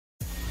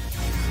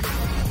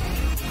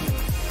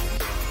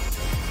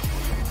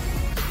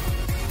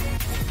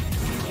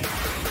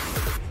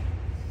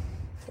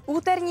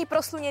Úterní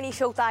prosluněný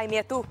Showtime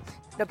je tu.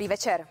 Dobrý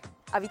večer.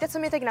 A víte, co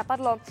mě teď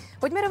napadlo?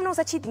 Pojďme rovnou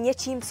začít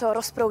něčím, co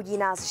rozproudí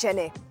nás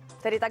ženy.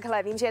 Tedy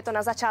takhle, vím, že je to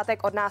na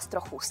začátek od nás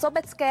trochu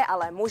sobecké,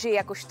 ale muži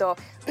jakožto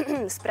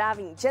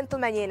správní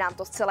gentlemani nám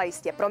to zcela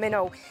jistě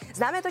prominou.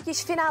 Známe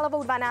totiž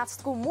finálovou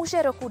 12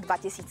 muže roku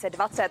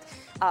 2020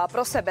 a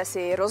pro sebe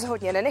si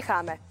rozhodně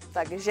nenecháme.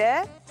 Takže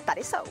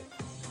tady jsou.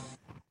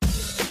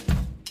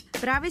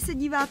 Právě se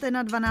díváte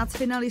na 12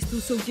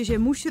 finalistů soutěže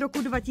Muž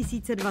roku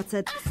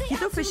 2020.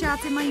 Tito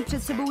fešáci mají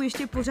před sebou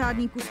ještě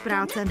pořádný kus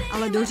práce,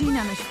 ale do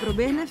října, než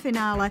proběhne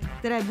finále,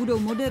 které budou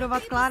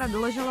moderovat Klára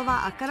Doležalová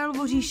a Karel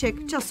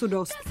Voříšek, času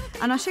dost.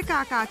 A naše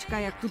kákáčka,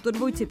 jak tuto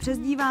dvojici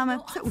přezdíváme,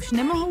 se už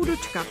nemohou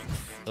dočkat.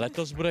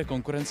 Letos bude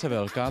konkurence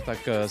velká, tak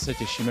se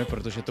těšíme,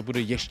 protože to bude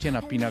ještě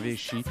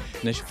napínavější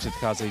než v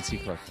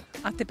předcházejících letech.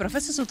 A ty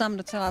profese jsou tam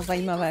docela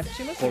zajímavé.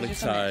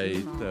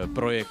 Policajt,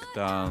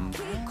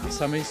 projektant,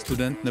 samý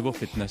student nebo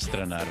fitness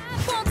trenér.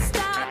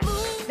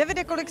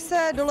 Davide, kolik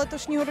se do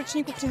letošního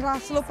ročníku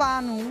přihlásilo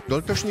pánů? Do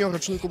letošního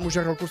ročníku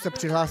muže roku se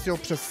přihlásilo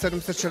přes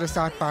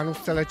 760 pánů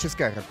z celé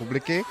České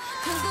republiky.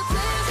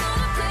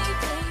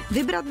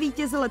 Vybrat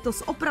vítěze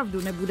letos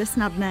opravdu nebude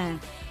snadné.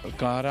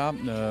 Klára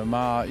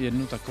má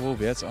jednu takovou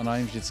věc, ona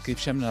jim vždycky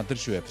všem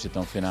nadržuje při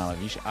tom finále,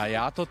 víš? A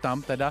já to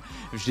tam teda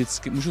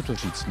vždycky, můžu to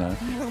říct, ne?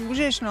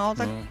 Můžeš, no,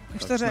 tak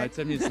už to řek.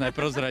 Jsem nic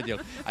neprozradil.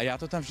 A já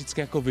to tam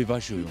vždycky jako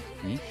vyvažuju.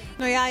 Ví?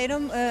 No já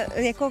jenom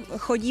jako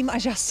chodím a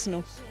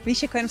žasnu.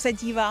 Víš, jako jenom se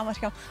dívám a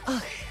říkám,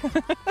 ach.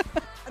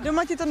 A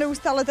doma ti to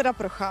neustále teda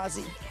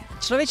prochází.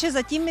 Člověče,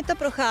 zatím mi to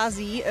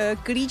prochází,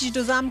 klíč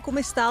do zámku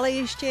mi stále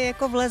ještě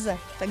jako vleze,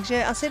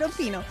 takže asi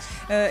dobrý, no.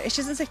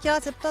 Ještě jsem se chtěla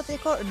zeptat,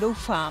 jako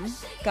doufám,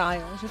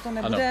 Kájo, že to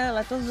nebude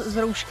letos s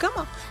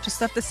rouškama.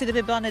 Představte si,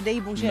 kdyby byla,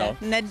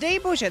 nedej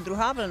bože,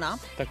 druhá vlna.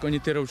 Tak oni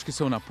ty roušky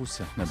jsou na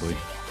puse, neboj.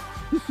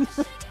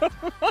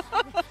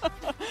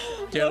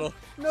 Tělo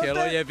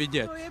je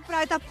vidět. To je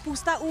právě ta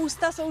pusta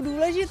ústa jsou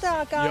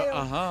důležitá, Kájo. Jo,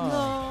 aha.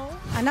 No.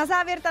 A na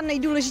závěr ta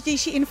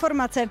nejdůležitější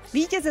informace.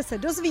 Vítěze se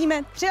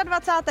dozvíme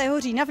 23.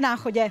 října v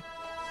Náchodě.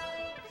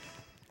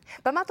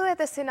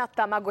 Pamatujete si na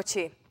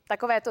Tamagotchi?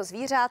 Takovéto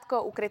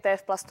zvířátko ukryté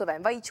v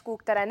plastovém vajíčku,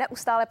 které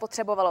neustále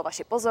potřebovalo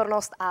vaši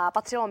pozornost a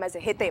patřilo mezi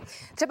hity,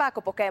 třeba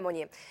jako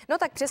Pokémoni. No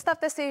tak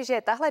představte si,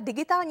 že tahle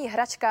digitální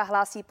hračka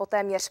hlásí po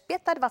téměř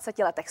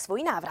 25 letech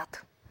svůj návrat.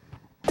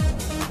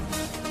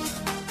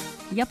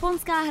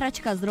 Japonská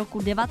hračka z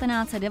roku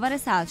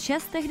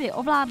 1996 tehdy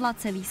ovládla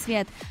celý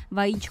svět.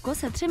 Vajíčko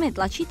se 3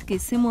 tlačítky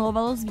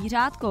simulovalo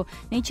zvířátko,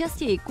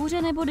 nejčastěji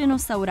kuře nebo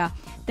dinosaura.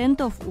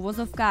 Tento v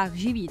uvozovkách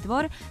živý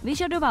tvor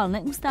vyžadoval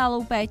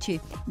neustálou péči.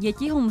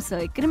 Děti ho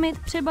museli krmit,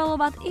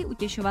 přebalovat i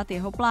utěšovat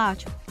jeho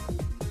pláč.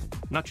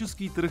 Na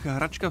český trh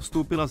hračka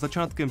vstoupila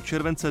začátkem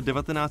července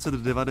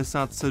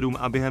 1997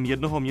 a během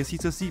jednoho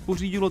měsíce si ji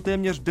pořídilo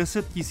téměř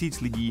 10 000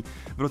 lidí.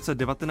 V roce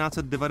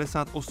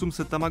 1998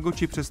 se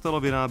Tamagotchi přestalo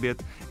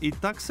vyrábět. I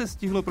tak se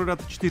stihlo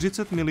prodat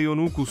 40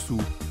 milionů kusů.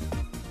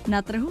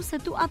 Na trhu se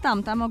tu a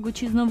tam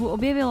Tamagotchi znovu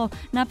objevilo,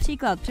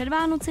 například před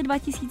Vánoci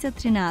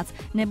 2013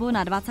 nebo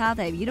na 20.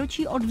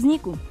 výročí od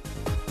vzniku.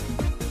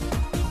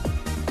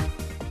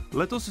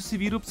 Letos si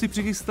výrobci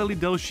přichystali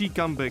další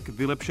comeback.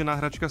 Vylepšená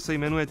hračka se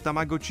jmenuje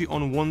Tamagotchi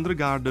on Wonder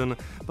Garden.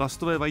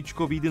 Plastové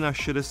vajíčko vyjde na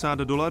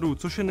 $60,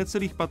 což je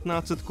necelých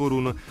 1500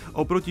 korun.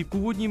 Oproti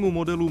původnímu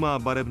modelu má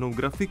barevnou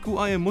grafiku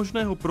a je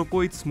možné ho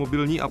propojit s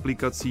mobilní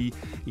aplikací.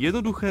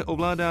 Jednoduché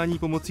ovládání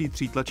pomocí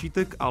 3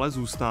 tlačítek ale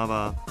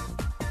zůstává.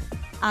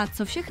 A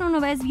co všechno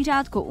nové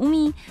zvířátko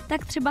umí,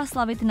 tak třeba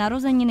slavit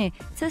narozeniny,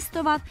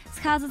 cestovat,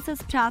 scházet se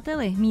s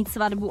přáteli, mít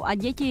svatbu a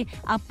děti.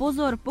 A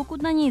pozor,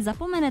 pokud na něj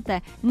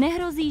zapomenete,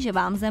 nehrozí, že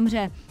vám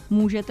zemře.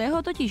 Můžete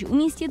ho totiž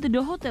umístit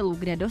do hotelu,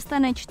 kde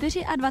dostane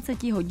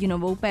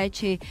 24hodinovou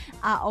péči.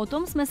 A o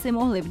tom jsme si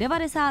mohli v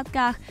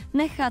 90kách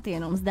nechat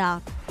jenom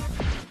zdát.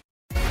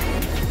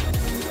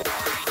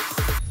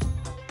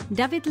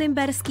 David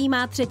Limberský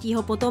má 3.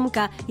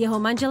 potomka. Jeho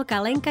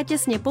manželka Lenka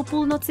těsně po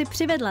půlnoci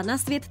přivedla na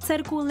svět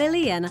dcerku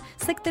Lilien,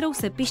 se kterou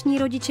se pyšní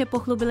rodiče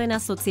pochlubili na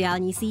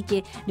sociální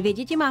síti. 2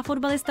 děti má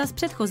fotbalista z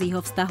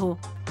předchozího vztahu.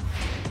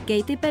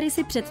 Katy Perry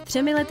si před 3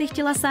 lety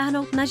chtěla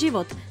sáhnout na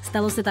život.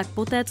 Stalo se tak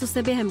poté, co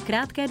se během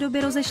krátké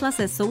doby rozešla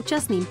se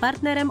současným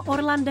partnerem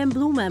Orlandem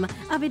Bloomem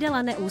a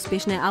vydala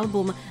neúspěšné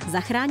album.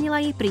 Zachránila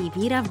ji prý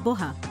víra v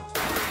Boha.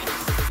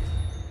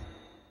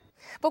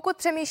 Pokud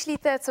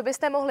přemýšlíte, co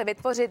byste mohli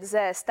vytvořit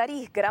ze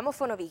starých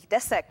gramofonových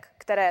desek,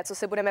 které, co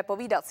si budeme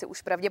povídat, si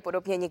už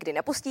pravděpodobně nikdy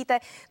nepustíte,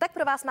 tak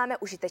pro vás máme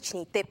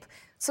užitečný tip.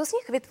 Co z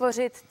nich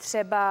vytvořit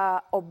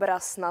třeba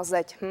obraz na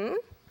zeď?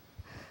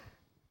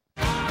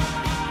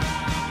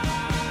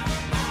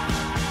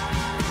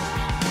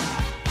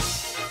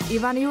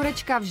 Ivan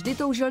Jurečka vždy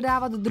toužil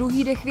dávat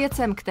druhý dech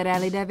věcem, které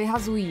lidé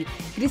vyhazují.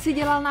 Kdysi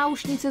dělal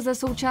náušnice ze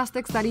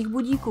součástek starých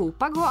budíků,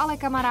 pak ho ale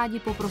kamarádi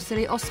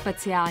poprosili o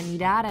speciální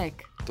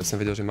dárek. To jsem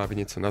věděl, že má být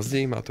něco na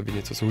zdi, má to být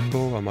něco s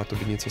hudbou a má to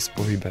být něco s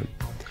pohybem.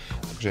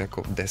 Takže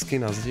jako desky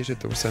na zdi, že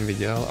to už jsem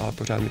viděl, ale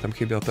pořád mi tam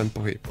chyběl ten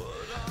pohyb.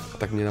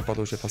 tak mě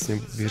napadlo, že vlastně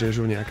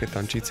vyřežu nějaké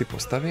tančící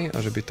postavy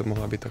a že by to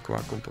mohla být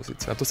taková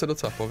kompozice. A to se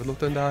docela povedlo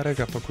ten dárek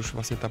a pak už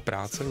vlastně ta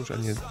práce, už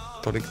ani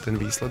tolik ten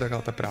výsledek,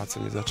 ale ta práce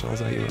mě začala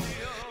zajímat.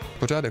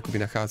 Pořád jakoby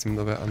nacházím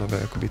nové a nové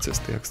jakoby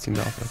cesty, jak s tím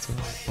dál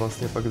pracovat.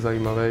 Vlastně pak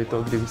zajímavé je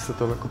to, když se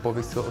to jako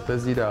povysil o té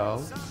zdi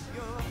dál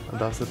a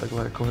dá se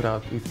takhle jako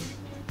hrát i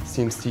s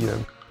tím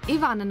stínem.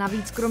 Ivan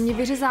navíc kromě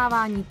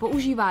vyřezávání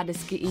používá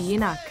desky i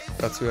jinak.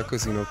 Pracuji jako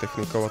s jinou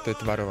technikou a to je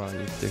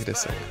tvarování těch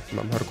desek.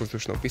 Mám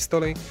horkozdušnou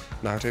pistoli,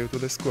 nahřeju tu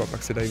desku a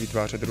pak se dají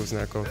vytvářet různé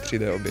jako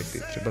 3D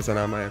objekty. Třeba za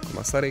náma jako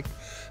Masaryk,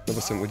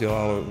 nebo jsem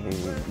udělal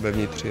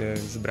vevnitř je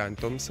zbraň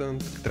Thompson,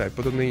 která je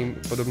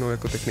podobnou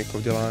jako technikou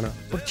dělána.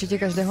 Určitě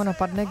každého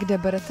napadne, kde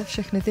berete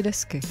všechny ty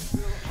desky.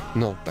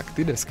 No, tak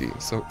ty desky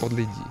jsou od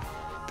lidí.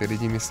 Ty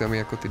lidi mi sami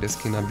jako ty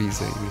desky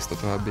nabízejí, místo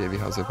toho, aby je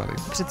vyhazovali.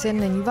 Přece jen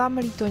není vám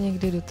líto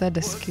někdy do té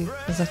desky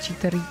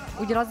začít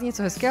udělat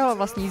něco hezkého a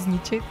vlastně ji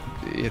zničit?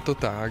 Je to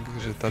tak,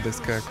 že ta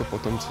deska jako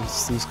potom, co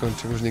s tím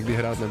skončím, už nikdy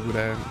hrát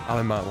nebude,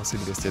 ale mám asi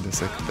 200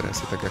 desek, které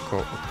si tak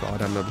jako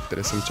odkládám, nebo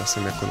které jsem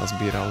časem jako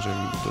nazbíral, že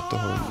do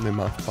toho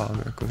nemá v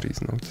plánu jako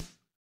říznout.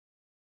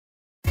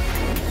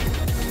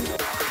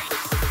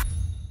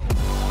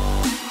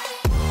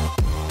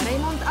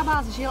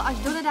 Abbas žil až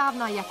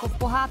donedávna jako v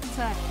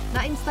pohádce.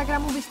 Na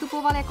Instagramu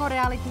vystupoval jako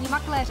realitní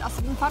makléř a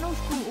svým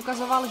fanouškům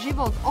ukazoval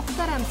život, o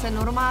kterém se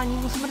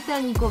normálnímu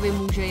smrtelníkovi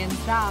může jen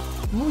zdát.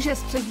 Muže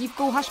s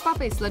přezdívkou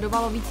Hašpapi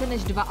sledovalo více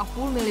než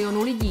 2,5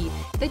 milionu lidí.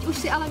 Teď už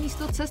si ale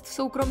místo cest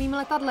soukromým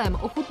letadlem,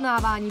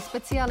 ochutnávání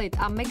specialit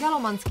a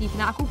megalomanských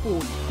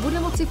nákupů bude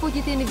moci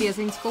fotit jen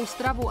vězeňskou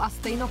stravu a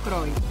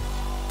stejnokroj.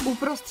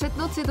 Uprostřed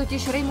noci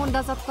totiž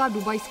Raymonda zatkla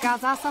dubajská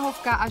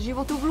zásahovka a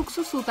životu v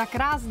luxusu tak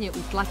rázně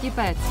utla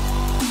tipec.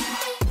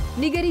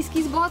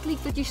 Nigerijský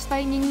zbohatlík totiž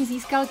stajnění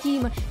získal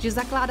tím, že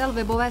zakládal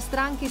webové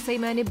stránky se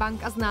jmény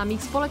bank a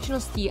známých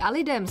společností a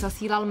lidem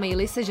zasílal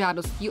maily se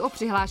žádostí o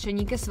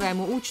přihlášení ke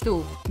svému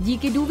účtu.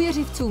 Díky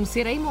důvěřivcům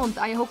si Raymond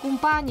a jeho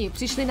kumpáni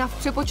přišli na v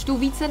přepočtu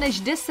více než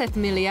 10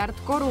 miliard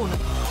korun.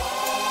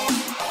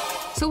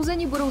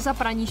 Souzeni budou za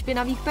praní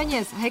špinavých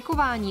peněz,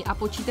 hackování a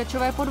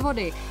počítačové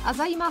podvody a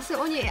zajímá se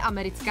o ně i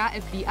americká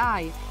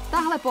FBI.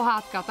 Tahle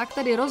pohádka tak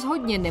tedy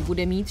rozhodně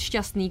nebude mít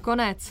šťastný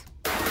konec.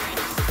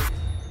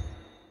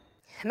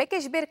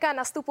 Miky Žbírka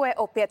nastupuje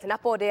opět na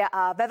pódia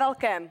a ve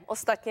velkém.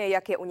 Ostatně,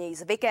 jak je u něj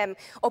zvykem,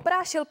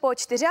 oprášil po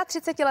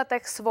 34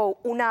 letech svou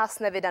u nás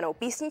nevydanou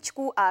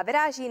písničku a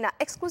vyráží na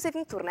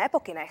exkluzivní turné po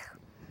kinech.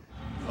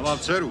 A mám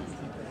dceru,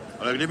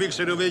 ale kdybych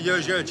se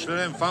dověděl, že je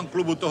členem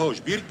fanklubu toho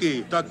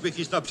Žbírky, tak bych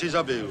ji snad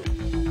přizabil.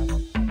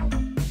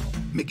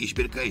 Miky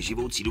Žbírka je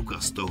živoucí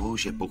důkaz toho,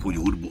 že pokud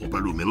hudbu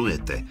opravdu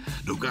milujete,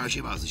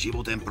 dokáže vás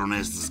životem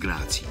pronést s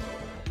grácí.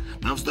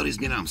 Navzdory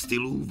změnám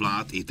stylů,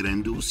 vlád i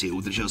trendů si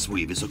udržel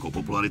svoji vysokou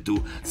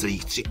popularitu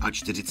celých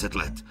 43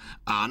 let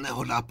a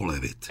nehodlá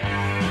polevit.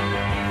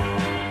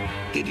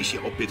 Teď, když je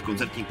opět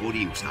koncertním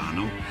pódiím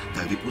přáno,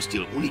 tak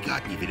vypustil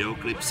unikátní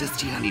videoklip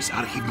sestříhaný z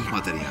archivních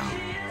materiálů.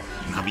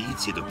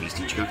 Navíc je to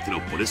písnička, kterou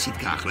po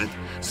desítkách let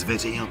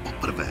zveřejnil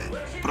poprvé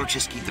pro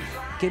český trh.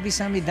 Keby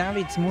sa mi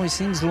David, môj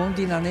syn z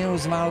Londýna,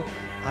 neozval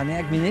a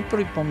nejak mi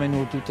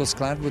nepripomenul túto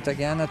skladbu,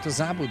 tak ja na to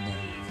zabudnem.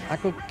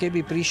 Ako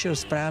keby prišiel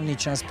správny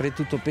čas pre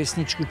túto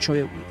pesničku, čo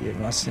je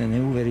vlastne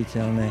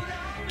neuveriteľné.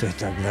 To je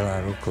tak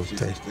veľa rokov.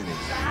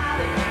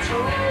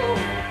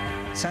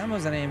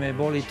 Samozrejme,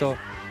 boli to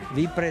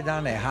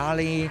vypredané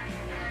haly.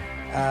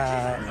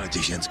 Ale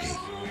těch ženských.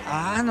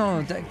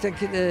 Áno, tak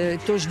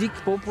to vždy k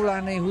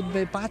populárnej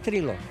hudbe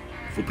patrilo.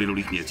 V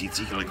uplynulých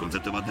měsících ale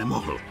koncertovat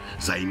nemohl.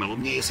 Zajímalo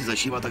mě, jestli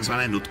začíná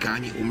takzvané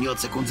nutkání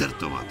umělce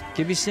koncertovat.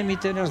 Keby ste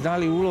mi teraz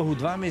dali úlohu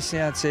 2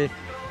 mesiace,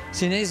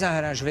 si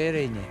nezahráš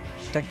verejne,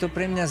 tak to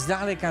pre mňa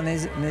zďaleka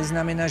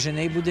neznamená, že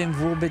nebudem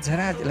vôbec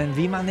hrať, len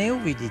vy ma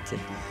neuvidíte.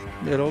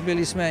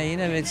 Robili sme aj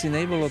iné veci,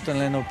 nebolo to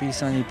len o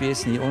písaní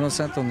piesní, ono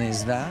sa to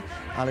nezdá,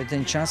 ale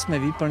ten čas sme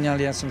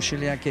vyplňali, ja som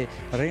všelijaké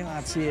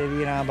relácie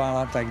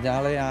vyrábal a tak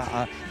ďalej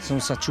a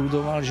som sa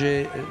čudoval,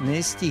 že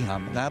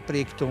nestíham,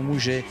 napriek tomu,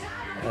 že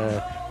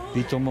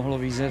by to mohlo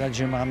vyzerať,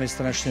 že máme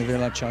strašne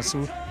veľa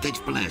času.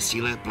 Teď v plné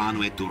síle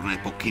plánuje turné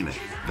po kinech.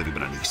 Ve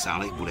vybraných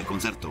sálech bude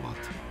koncertovat.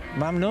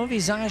 Mám nový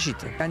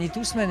zážitok. Ani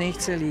tu sme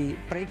nechceli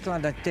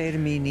prekladať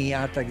termíny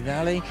a tak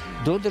ďalej.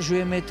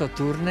 Dodržujeme to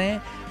turné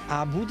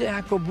a bude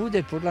ako bude.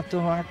 Podľa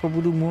toho, ako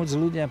budú môcť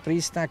ľudia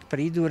prísť, tak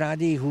prídu,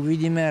 rádi ich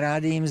uvidíme,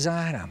 rádi im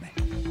zahráme.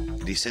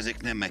 Když se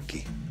řekne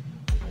Meky,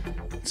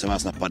 co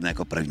vás napadne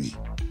jako první?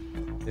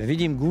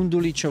 Vidím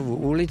Gunduličovú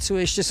ulicu,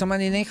 ešte som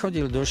ani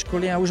nechodil do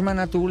školy a už ma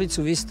na tú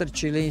ulicu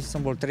vystrčili, som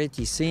bol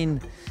tretí syn,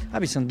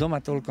 aby som doma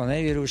toľko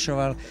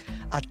nevyrušoval.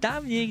 A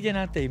tam niekde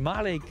na tej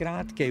malej,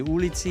 krátkej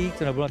ulici,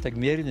 ktorá bola tak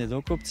mierne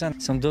do kopca,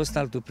 som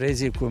dostal tú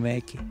prezývku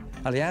Meky.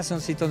 Ale ja som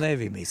si to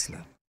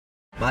nevymyslel.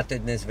 Máte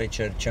dnes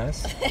večer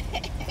čas?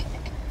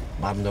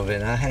 Mám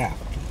nové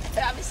nahrávky.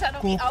 Právě se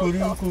nový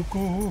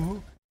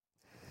auto.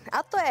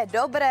 A to je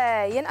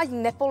dobré, jen ať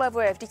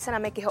nepolevuje, vždyť se na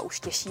Mekyho už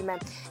těšíme.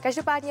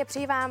 Každopádně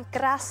přeji vám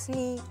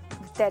krásný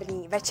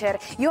Priterní večer.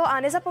 Jo, a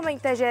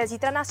nezapomeňte, že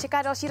zítra nás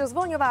čeká další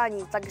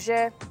rozvolňování,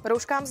 takže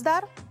rouškám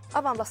zdar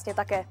a vám vlastně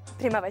také.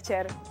 Prima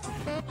večer.